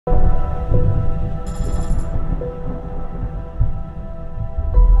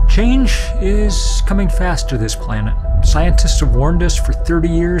Change is coming fast to this planet. Scientists have warned us for 30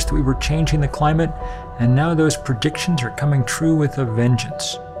 years that we were changing the climate, and now those predictions are coming true with a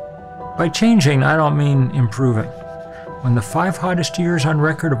vengeance. By changing, I don't mean improving. When the 5 hottest years on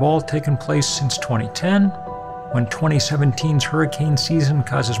record have all taken place since 2010, when 2017's hurricane season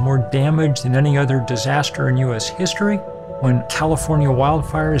causes more damage than any other disaster in US history, when California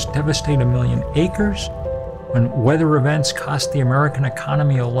wildfires devastate 1 million acres, when weather events cost the American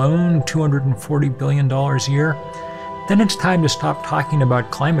economy alone $240 billion a year, then it's time to stop talking about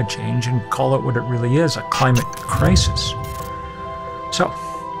climate change and call it what it really is, a climate crisis. So,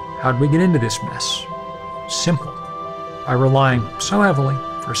 how'd we get into this mess? Simple. By relying so heavily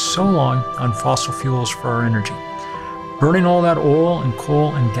for so long on fossil fuels for our energy. Burning all that oil and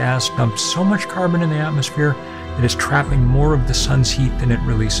coal and gas dumps so much carbon in the atmosphere that it's trapping more of the sun's heat than it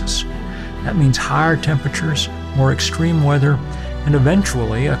releases. That means higher temperatures, more extreme weather, and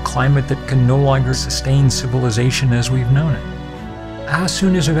eventually a climate that can no longer sustain civilization as we've known it. How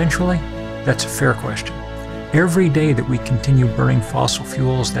soon is eventually? That's a fair question. Every day that we continue burning fossil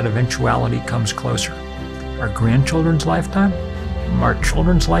fuels, that eventuality comes closer. Our grandchildren's lifetime? Our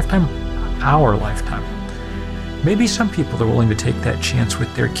children's lifetime? Our lifetime. Maybe some people are willing to take that chance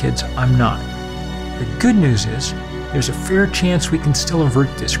with their kids. I'm not. The good news is, there's a fair chance we can still avert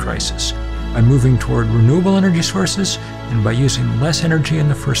this crisis by moving toward renewable energy sources and by using less energy in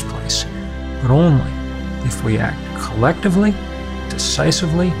the first place, but only if we act collectively,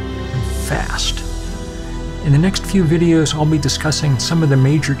 decisively, and fast. In the next few videos, I'll be discussing some of the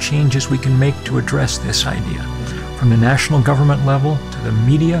major changes we can make to address this idea, from the national government level to the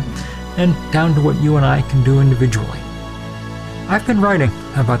media, and down to what you and I can do individually. I've been writing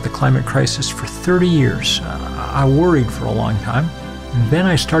about the climate crisis for 30 years. I worried for a long time, and then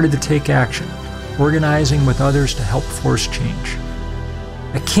I started to take action, organizing with others to help force change.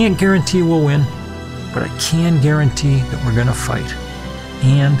 I can't guarantee we'll win, but I can guarantee that we're going to fight,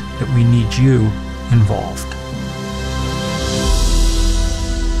 and that we need you involved.